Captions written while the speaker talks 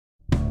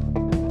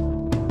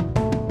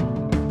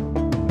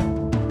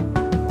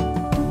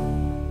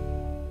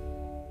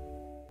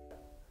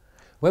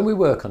When we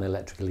work on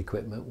electrical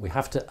equipment, we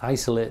have to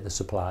isolate the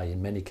supply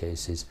in many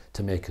cases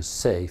to make us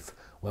safe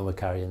when we're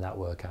carrying that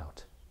work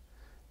out.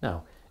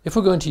 Now, if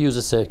we're going to use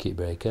a circuit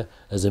breaker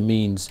as a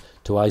means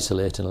to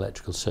isolate an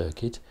electrical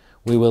circuit,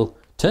 we will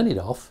turn it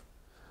off,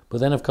 but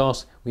then of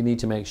course we need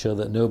to make sure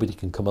that nobody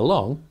can come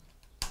along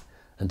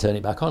and turn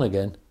it back on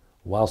again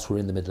whilst we're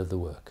in the middle of the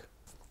work.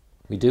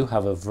 We do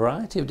have a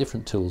variety of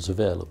different tools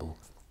available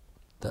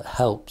that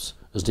helps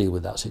us deal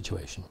with that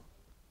situation.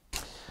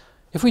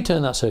 If we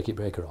turn that circuit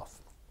breaker off,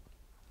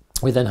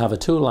 we then have a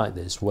tool like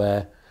this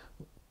where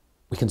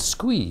we can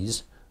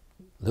squeeze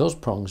those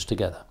prongs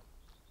together,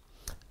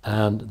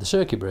 and the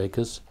circuit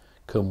breakers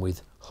come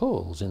with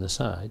holes in the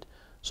side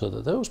so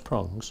that those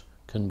prongs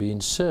can be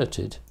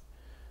inserted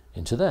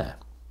into there.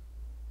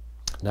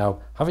 Now,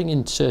 having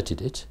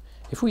inserted it,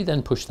 if we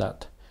then push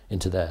that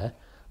into there,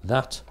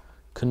 that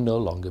can no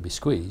longer be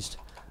squeezed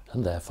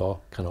and therefore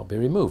cannot be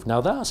removed.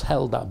 Now, that's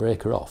held that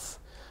breaker off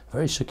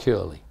very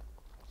securely.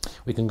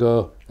 We can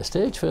go a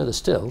stage further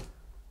still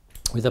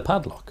with a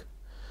padlock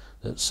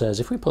that says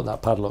if we put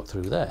that padlock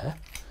through there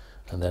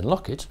and then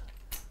lock it,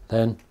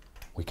 then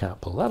we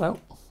can't pull that out,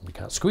 we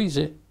can't squeeze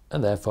it,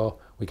 and therefore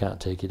we can't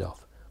take it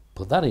off.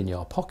 Put that in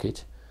your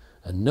pocket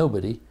and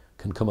nobody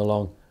can come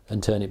along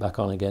and turn it back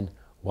on again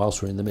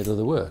whilst we're in the middle of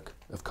the work.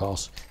 Of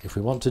course, if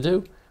we want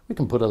to, we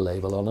can put a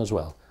label on as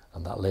well,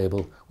 and that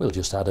label will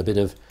just add a bit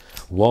of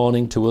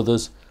warning to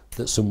others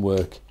that some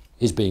work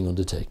is being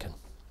undertaken.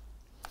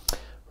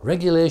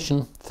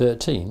 Regulation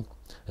 13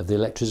 of the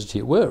Electricity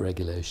at Work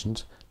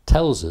regulations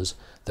tells us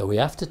that we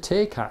have to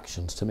take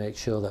actions to make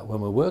sure that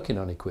when we're working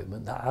on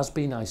equipment that has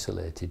been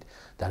isolated,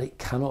 that it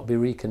cannot be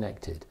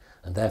reconnected,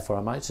 and therefore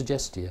I might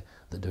suggest to you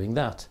that doing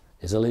that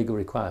is a legal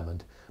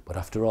requirement, but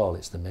after all,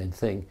 it's the main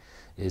thing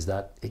is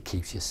that it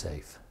keeps you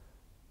safe.